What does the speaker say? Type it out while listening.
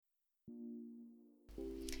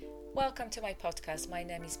Welcome to my podcast. My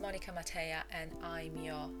name is Monica Matea and I'm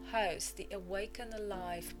your host. The Awaken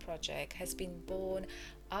Alive project has been born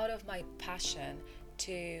out of my passion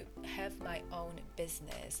to have my own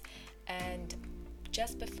business, and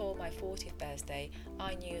just before my 40th birthday,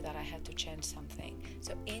 I knew that I had to change something.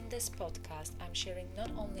 So in this podcast, I'm sharing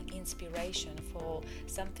not only inspiration for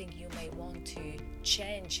something you may want to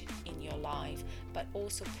change in your life, but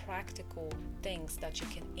also practical things that you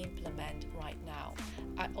can implement right now.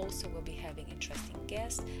 I also will be having interesting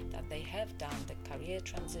guests that they have done the career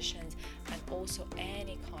transitions and also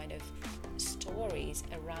any kind of stories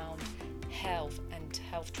around health and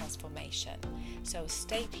health transformation. So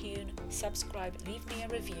stay tuned, subscribe, leave me a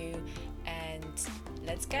review, and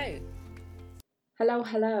let's go.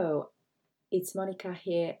 Hello. It's Monica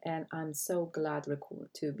here, and I'm so glad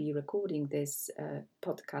to be recording this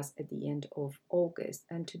podcast at the end of August.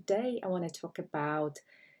 And today I want to talk about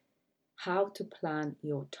how to plan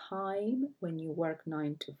your time when you work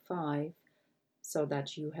 9 to 5 so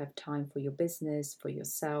that you have time for your business, for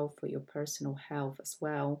yourself, for your personal health as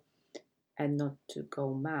well, and not to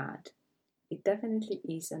go mad. It definitely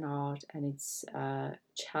is an art, and it's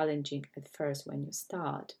challenging at first when you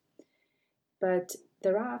start. But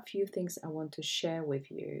there are a few things I want to share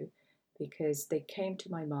with you because they came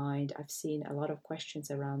to my mind. I've seen a lot of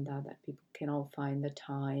questions around that people cannot find the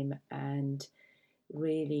time and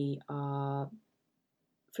really are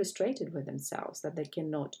frustrated with themselves that they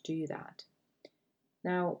cannot do that.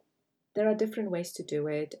 Now, there are different ways to do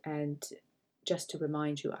it, and just to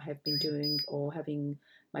remind you, I have been doing or having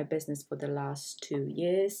my business for the last 2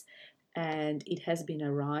 years, and it has been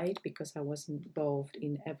a ride because I was involved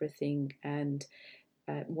in everything and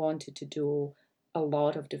wanted to do a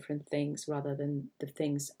lot of different things rather than the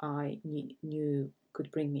things I knew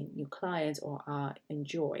could bring me new clients or I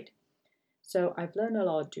enjoyed. So I've learned a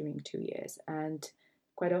lot during 2 years, and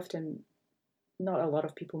quite often not a lot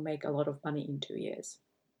of people make a lot of money in 2 years.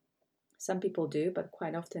 Some people do, but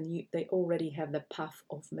quite often they already have the path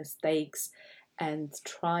of mistakes and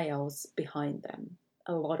trials behind them.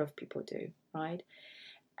 A lot of people do, right?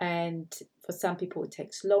 And for some people it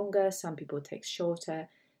takes longer, some people it takes shorter.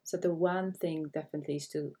 So the one thing definitely is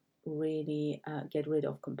to really get rid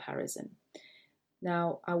of comparison.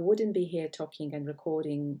 Now, I wouldn't be here talking and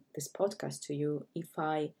recording this podcast to you if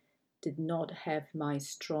I did not have my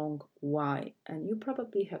strong why. And you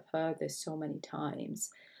probably have heard this so many times,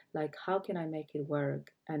 like how can I make it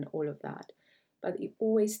work and all of that. But it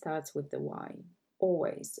always starts with the why,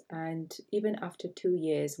 always. And even after 2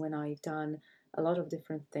 years, when I've done a lot of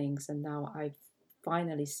different things and now I've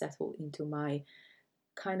finally settled into my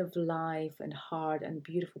kind of live and hard and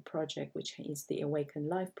beautiful project, which is the Awaken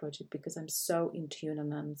Life project, because I'm so in tune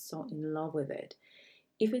and I'm so in love with it.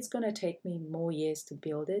 If it's going to take me more years to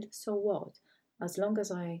build it, so what? As long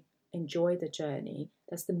as I enjoy the journey,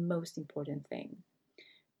 that's the most important thing.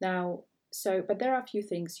 Now, but there are a few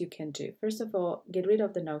things you can do. First of all, get rid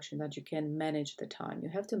of the notion that you can manage the time. You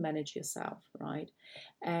have to manage yourself, right?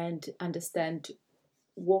 And understand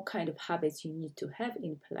what kind of habits you need to have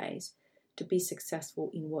in place to be successful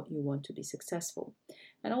in what you want to be successful.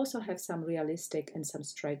 And also have some realistic and some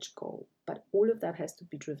stretch goal. But all of that has to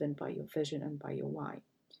be driven by your vision and by your why.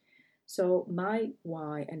 So my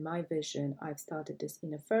why and my vision, I've started this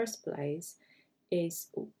in the first place, is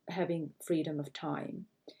having freedom of time.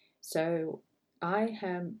 So I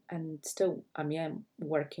am and still I am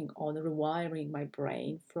working on rewiring my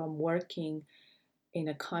brain from working in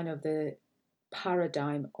a kind of the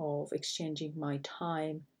paradigm of exchanging my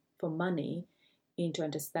time for money into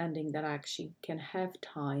understanding that I actually can have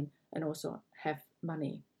time and also have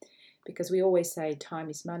money. Because we always say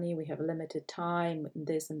time is money, we have limited time,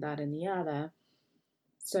 this and that and the other.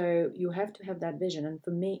 So you have to have that vision, and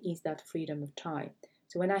for me is that freedom of time.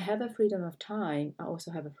 So when I have a freedom of time, I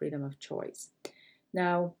also have a freedom of choice.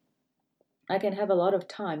 Now, I can have a lot of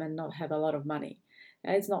time and not have a lot of money.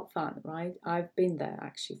 And it's not fun, right? I've been there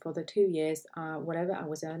actually for the 2 years. Whatever I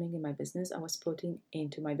was earning in my business, I was putting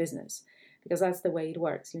into my business because that's the way it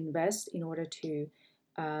works. You invest in order to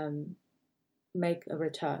make a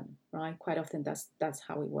return, right? Quite often that's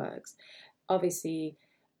how it works. Obviously,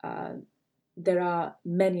 there are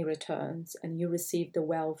many returns and you receive the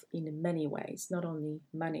wealth in many ways, not only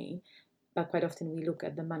money, but quite often we look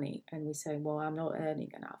at the money and we say, well, I'm not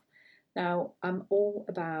earning enough. Now, I'm all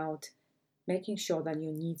about making sure that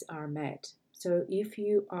your needs are met. So if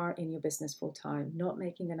you are in your business full time, not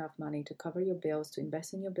making enough money to cover your bills, to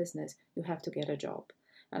invest in your business, you have to get a job.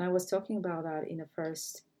 And I was talking about that in the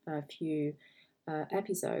first few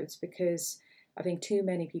episodes because I think too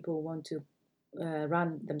many people want to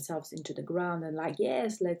run themselves into the ground and like,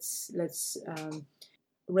 yes, let's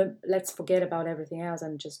let's forget about everything else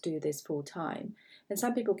and just do this full time. And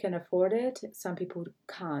some people can afford it, some people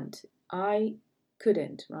can't. I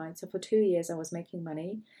couldn't, right? So for 2 years I was making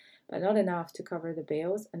money, but not enough to cover the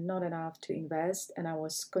bills and not enough to invest, and I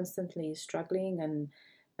was constantly struggling, and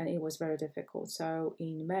it was very difficult. So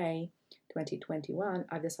in May 2021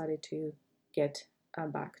 I decided to get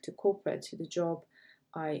back to corporate, to the job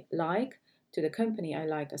I like, to the company I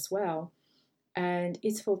like as well. And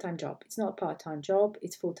it's full-time job. It's not a part-time job,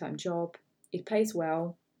 it's full-time job. It pays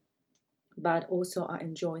well, but also I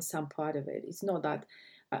enjoy some part of it. It's not that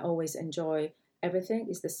I always enjoy everything.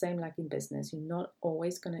 It's the same like in business. You're not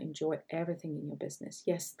always going to enjoy everything in your business.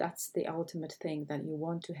 Yes, that's the ultimate thing, that you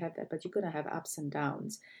want to have that, but you're going to have ups and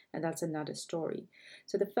downs, and that's another story.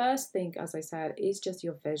 So the first thing, as I said, is just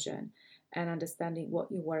your vision and understanding what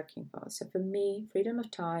you're working for. So for me, freedom of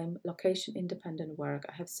time, location independent work.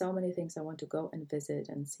 I have so many things I want to go and visit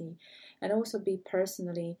and see, and also be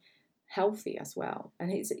personally healthy as well.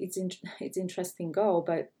 And it's interesting goal,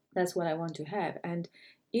 but that's what I want to have. And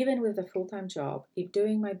even with the full-time job, if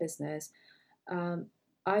doing my business,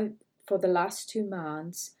 I for the last 2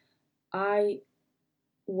 months I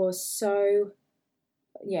was so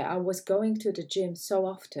I was going to the gym so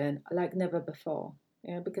often like never before.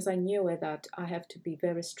 Yeah, because I knew that I have to be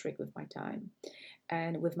very strict with my time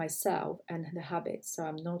and with myself and the habits, so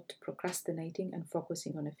I'm not procrastinating and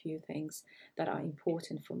focusing on a few things that are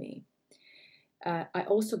important for me. I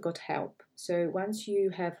also got help. So once you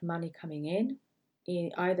have money coming in,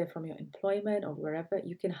 either from your employment or wherever,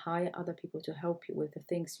 you can hire other people to help you with the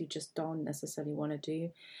things you just don't necessarily want to do,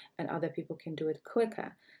 and other people can do it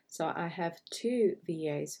quicker. So I have 2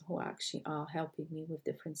 VAs who actually are helping me with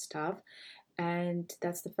different stuff, and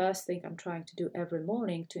that's the first thing I'm trying to do every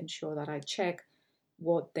morning, to ensure that I check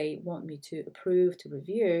what they want me to approve, to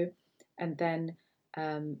review, and then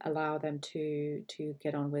allow them to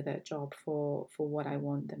get on with their job for what I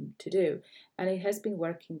want them to do. And it has been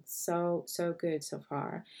working so good so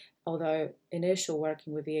far. Although initial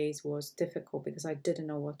working with VAs was difficult because I didn't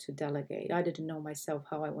know what to delegate. I didn't know myself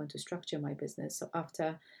how I want to structure my business. So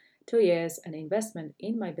after 2 years and investment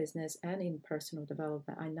in my business and in personal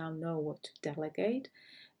development, I now know what to delegate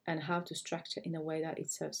and how to structure in a way that it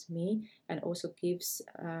serves me and also gives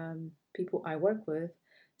people I work with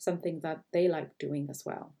something that they like doing as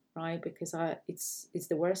well, right? Because it's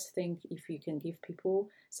the worst thing if you can give people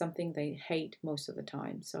something they hate most of the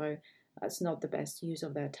time. So that's not the best use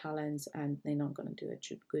of their talents, and they're not going to do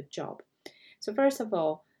a good job. So first of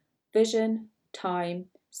all, vision, time.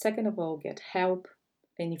 Second of all, get help.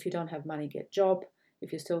 And if you don't have money, get job.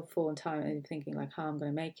 If you're still full on time and you're thinking like how I'm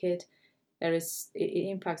going to make it, it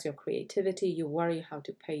impacts your creativity. You worry how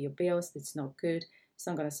to pay your bills. It's not good. It's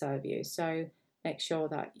not going to serve you. So make sure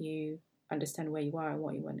that you understand where you are and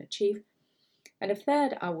what you want to achieve. And the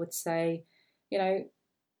third, I would say,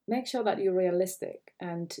 make sure that you're realistic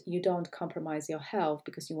and you don't compromise your health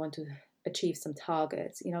because you want to achieve some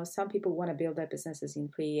targets. Some people want to build their businesses in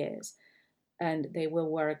 3 years, and they will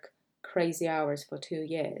work crazy hours for 2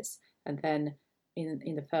 years, and then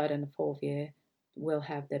in the third and the fourth year will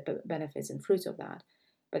have the benefits and fruits of that.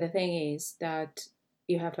 But the thing is that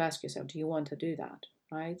you have to ask yourself, do you want to do that,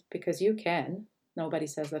 right? Because you can. Nobody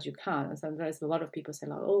says that you can't. And sometimes a lot of people say,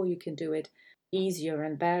 like, oh, you can do it easier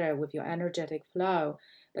and better with your energetic flow.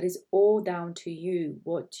 But it's all down to you.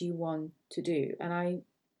 What do you want to do? And I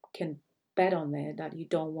can bet on there that you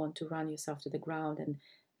don't want to run yourself to the ground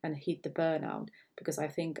and hit the burnout, because I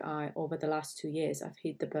think over the last 2 years I've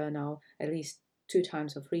hit the burnout at least 2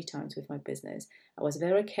 times or 3 times with my business. I was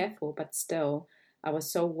very careful, but still I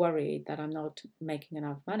was so worried that I'm not making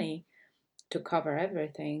enough money to cover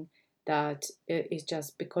everything, that it is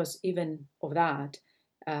just because even of that,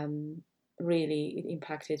 really it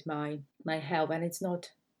impacted my health, and it's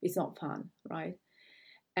not fun, right?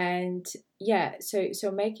 And yeah,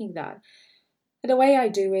 so making that. The way I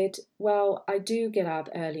do it, well, I do get up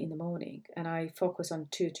early in the morning and I focus on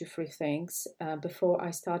 2 to 3 things before I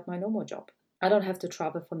start my normal job. I don't have to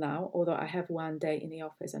travel for now, although I have 1 day in the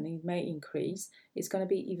office and it may increase. It's going to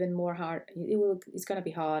be even more hard. It's going to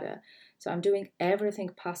be harder. So I'm doing everything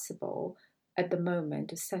possible at the moment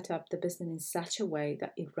to set up the business in such a way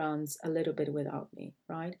that it runs a little bit without me,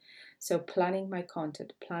 right? So planning my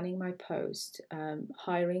content, planning my post,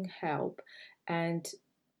 hiring help, and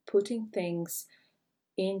putting things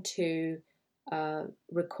into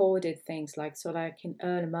recorded things, like so that I can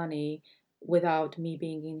earn money without me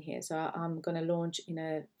being in here. So I'm going to launch in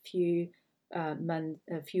a few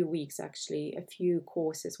a few weeks, actually, a few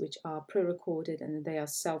courses which are pre-recorded and they are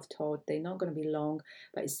self-taught. They're not going to be long,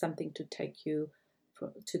 but it's something to take you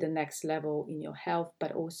to the next level in your health,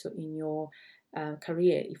 but also in your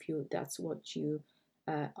career, if that's what you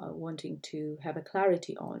are wanting to have a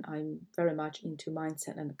clarity on. I'm very much into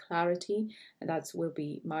mindset and clarity, and that will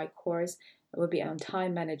be my course. It will be on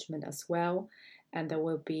time management as well, and there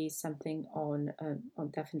will be something on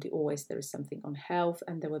definitely always there is something on health,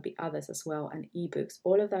 and there will be others as well, and ebooks.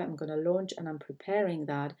 All of that I'm going to launch, and I'm preparing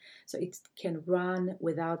that so it can run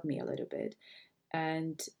without me a little bit,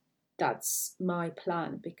 and that's my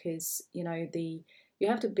plan, because you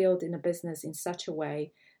have to build in a business in such a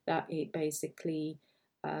way that it basically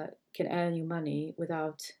can earn you money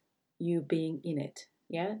without you being in it,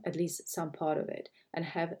 yeah, at least some part of it, and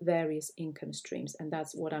have various income streams. And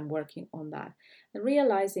that's what I'm working on, that, and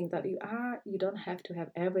realizing that you don't have to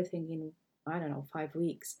have everything in, I don't know, 5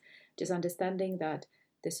 weeks. Just understanding that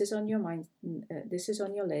this is on your mind, this is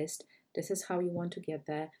on your list, this is how you want to get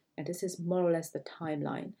there, and this is more or less the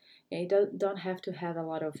timeline. And you don't have to have a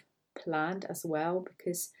lot of planned as well,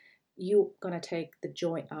 because you're gonna take the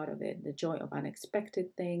joy out of it, the joy of unexpected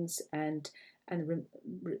things, and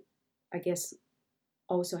I guess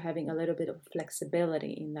also having a little bit of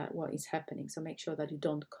flexibility in that what is happening. So make sure that you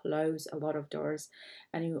don't close a lot of doors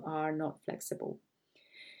and you are not flexible.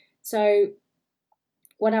 So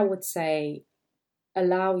what I would say,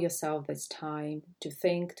 allow yourself this time to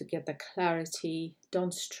think, to get the clarity.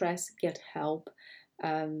 Don't stress, get help,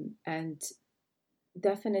 and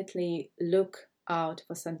definitely look out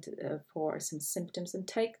for some symptoms, and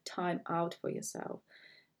take time out for yourself.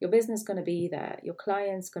 Your business is going to be there, your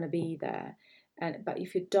client's going to be there, but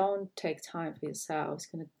if you don't take time for yourself, it's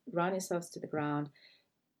going to run yourselves to the ground.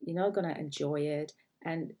 You're not going to enjoy it,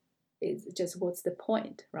 and it's just, what's the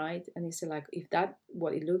point, right? And you say, like, if that's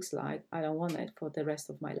what it looks like, I don't want it for the rest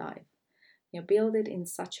of my life. Build it in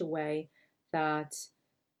such a way that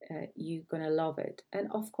you're going to love it. And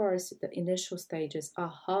of course, the initial stages are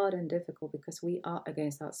hard and difficult because we are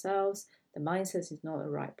against ourselves. The mindset is not the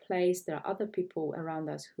right place. There are other people around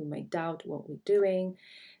us who may doubt what we're doing.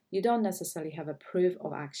 You don't necessarily have a proof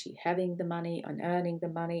of actually having the money and earning the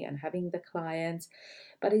money and having the clients,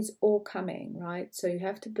 but it's all coming, right? So you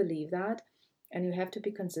have to believe that, and you have to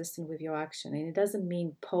be consistent with your action. And it doesn't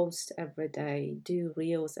mean post every day, do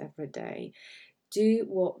reels every day. Do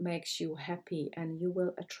what makes you happy, and you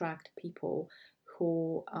will attract people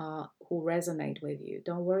who resonate with you.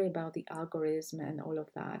 Don't worry about the algorithm and all of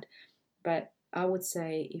that. But I would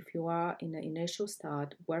say, if you are in the initial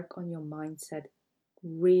start, work on your mindset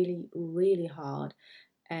really, really hard.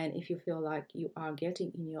 And if you feel like you are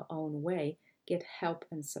getting in your own way, get help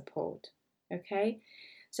and support. Okay?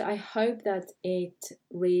 So I hope that it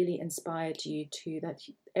really inspired you that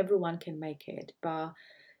everyone can make it, but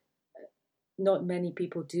not many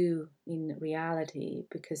people do in reality,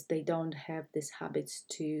 because they don't have these habits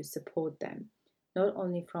to support them, not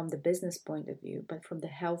only from the business point of view, but from the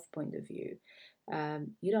health point of view.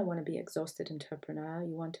 You don't want to be exhausted entrepreneur.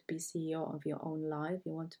 You want to be CEO of your own life.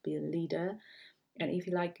 You want to be a leader. And if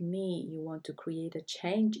you, like me, you want to create a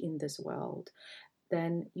change in this world,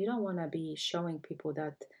 then you don't want to be showing people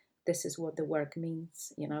that this is what the work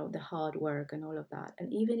means, the hard work and all of that.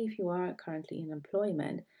 And even if you are currently in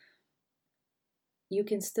employment, you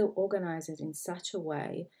can still organize it in such a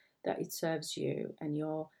way that it serves you and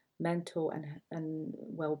your mental and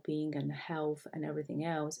well-being and health and everything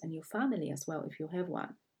else, and your family as well if you have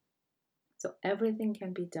one. So everything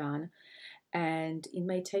can be done, and it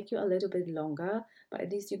may take you a little bit longer, but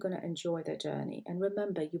at least you're going to enjoy the journey. And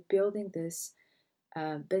remember, you're building this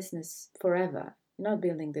business forever. You're not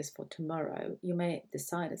building this for tomorrow. You may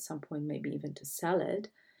decide at some point maybe even to sell it,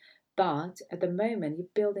 but at the moment you're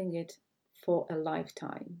building it for a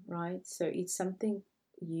lifetime, right? So it's something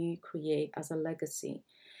you create as a legacy.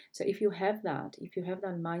 So if you have that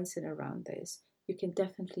mindset around this, you can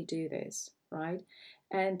definitely do this, right?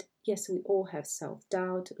 And yes, we all have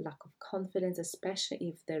self-doubt, lack of confidence, especially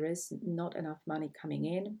if there is not enough money coming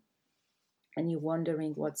in and you're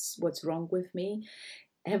wondering what's wrong with me.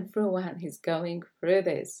 Everyone is going through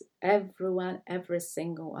this. Everyone, every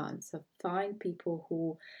single one. So find people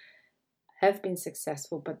who have been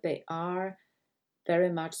successful, but they are very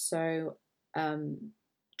much so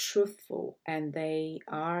truthful, and they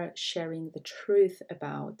are sharing the truth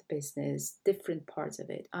about the business, different parts of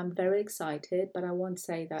it. I'm very excited, but I won't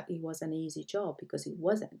say that it was an easy job, because it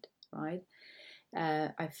wasn't, right?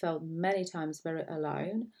 I felt many times very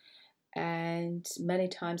alone, and many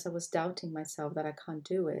times I was doubting myself that I can't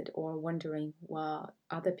do it, or wondering what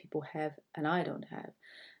other people have and I don't have.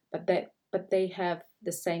 But they have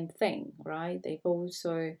the same thing, right? They've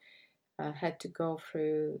also had to go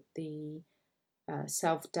through the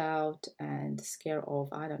self-doubt and scare of,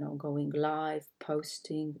 I don't know, going live,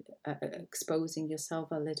 posting, exposing yourself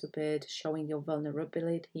a little bit, showing your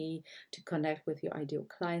vulnerability to connect with your ideal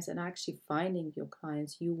clients, and actually finding your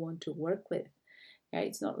clients you want to work with. Yeah,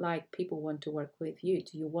 it's not like people want to work with you.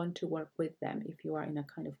 Do you want to work with them? If you are in a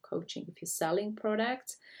kind of coaching, if you're selling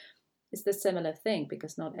products, it's the similar thing,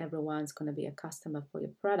 because not everyone's going to be a customer for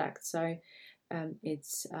your product. So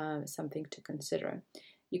it's something to consider.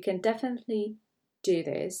 You can definitely do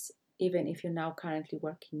this even if you're now currently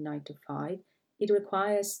working 9 to 5. It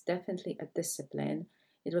requires definitely a discipline.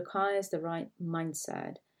 It requires the right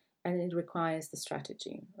mindset, and it requires the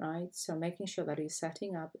strategy, right? So making sure that you're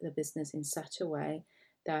setting up the business in such a way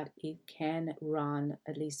that it can run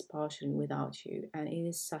at least partially without you. And it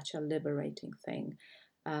is such a liberating thing.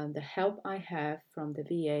 The help I have from the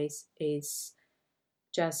VAs is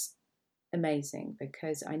just amazing,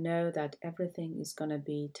 because I know that everything is going to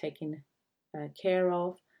be taken care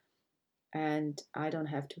of, and I don't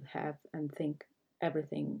have to have and think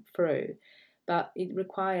everything through. But it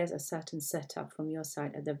requires a certain setup from your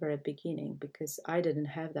side at the very beginning, because I didn't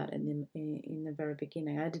have that in the very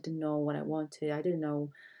beginning. I didn't know what I wanted. I didn't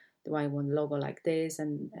know, do I want a logo like this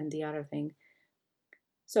and the other thing.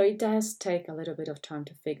 So it does take a little bit of time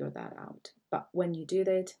to figure that out. But when you do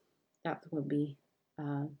that, that will be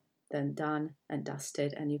then done and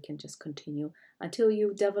dusted, and you can just continue until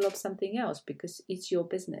you develop something else, because it's your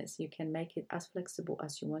business. You can make it as flexible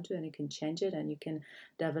as you want to, and you can change it, and you can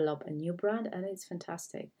develop a new brand, and it's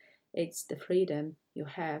fantastic. It's the freedom you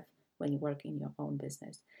have when you work in your own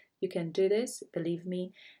business. You can do this, believe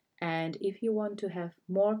me. And if you want to have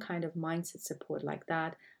more kind of mindset support like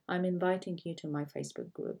that, I'm inviting you to my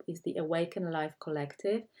Facebook group. It's the Awaken Life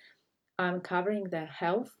Collective. I'm covering the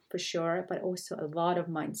health for sure, but also a lot of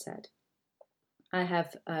mindset. I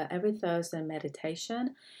have every Thursday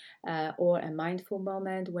meditation or a mindful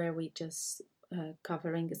moment where we just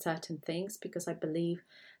covering certain things, because I believe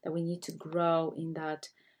that we need to grow in that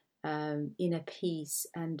inner peace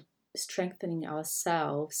and strengthening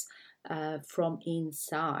ourselves from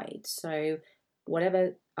inside. So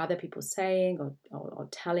whatever other people saying or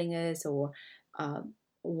telling us, or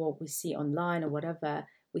what we see online or whatever,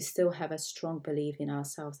 we still have a strong belief in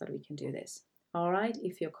ourselves that we can do this. All right,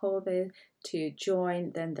 if you're called to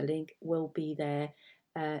join, then the link will be there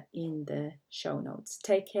in the show notes.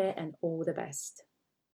 Take care and all the best.